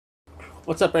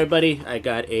What's up, everybody? I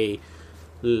got a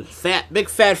big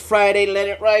fat Friday, let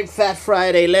it ride, fat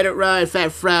Friday, let it ride,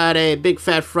 fat Friday, big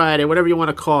fat Friday, whatever you want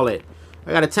to call it.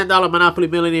 I got a $10 Monopoly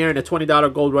Millionaire and a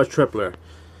 $20 Gold Rush Tripler.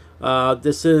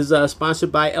 This is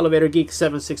sponsored by Elevator Geek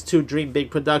 762 Dream Big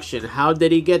Production. How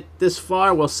did he get this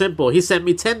far? Well, simple. He sent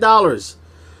me $10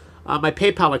 on my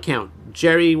PayPal account,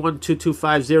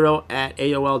 jerry12250 at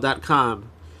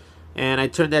AOL.com. And I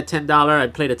turned that $10. I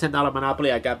played a $10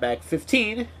 Monopoly. I got back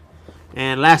 15.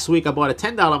 And last week I bought a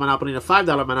 $10 Monopoly and a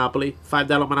 $5 Monopoly.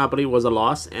 $5 Monopoly was a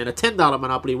loss, and a $10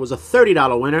 Monopoly was a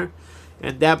 $30 winner.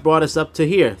 And that brought us up to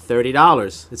here,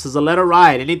 $30. This is a let it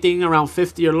ride. Anything around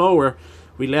 50 or lower,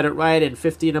 we let it ride, and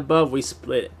 50 and above, we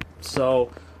split it.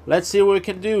 So let's see what we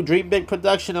can do. Dream Big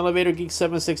Production, Elevator Geek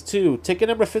 762. Ticket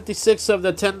number 56 of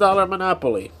the $10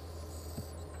 Monopoly.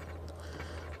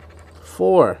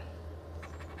 4,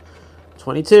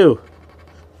 22,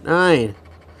 9,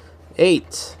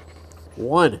 8,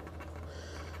 1,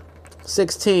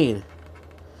 16,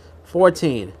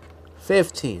 14,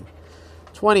 15,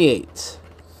 28,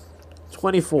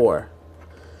 24,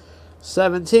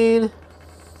 17,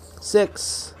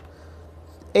 6,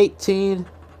 18,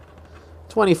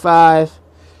 25,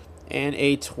 and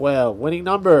a 12. Winning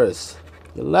numbers: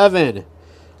 11,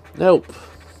 nope.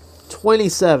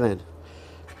 27,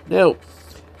 nope.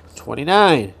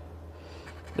 29,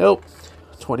 nope.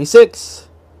 26,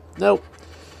 nope.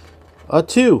 A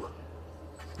 2,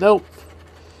 nope.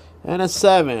 And a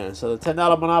 7. So the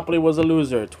 $10 Monopoly was a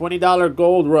loser. $20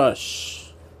 Gold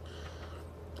Rush.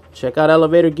 Check out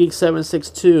Elevator Geek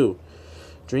 762.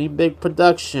 Dream Big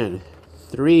Production.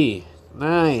 3,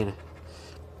 9,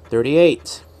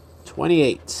 38,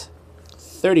 28,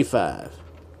 35.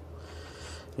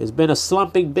 It's been a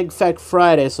slumping Big Fat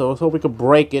Friday, so let's hope we can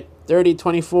break it. 30,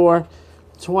 24,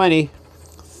 20,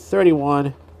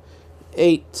 31,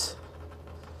 8,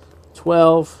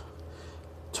 12,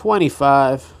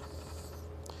 25,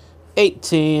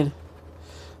 18,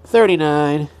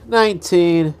 39,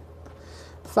 19,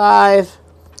 5,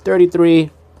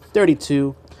 33,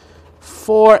 32,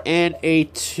 4, and a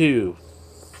 2.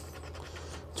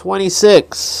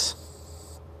 26.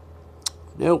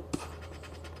 Nope.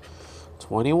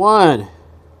 21.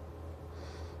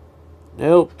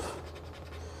 Nope.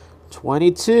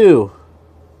 22.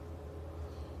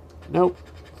 Nope.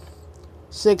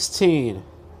 16.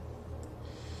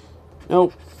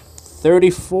 Nope.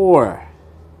 34.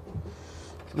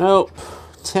 Nope.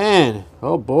 10.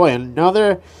 Oh boy,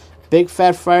 another Big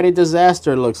Fat Friday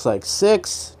disaster, looks like.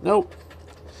 6. Nope.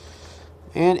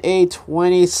 And a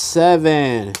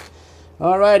 27.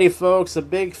 Alrighty, folks, a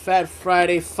Big Fat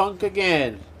Friday funk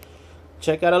again.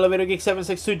 Check out Elevator Geek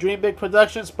 762 Dream Big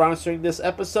Productions sponsoring this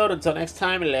episode. Until next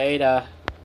time, later.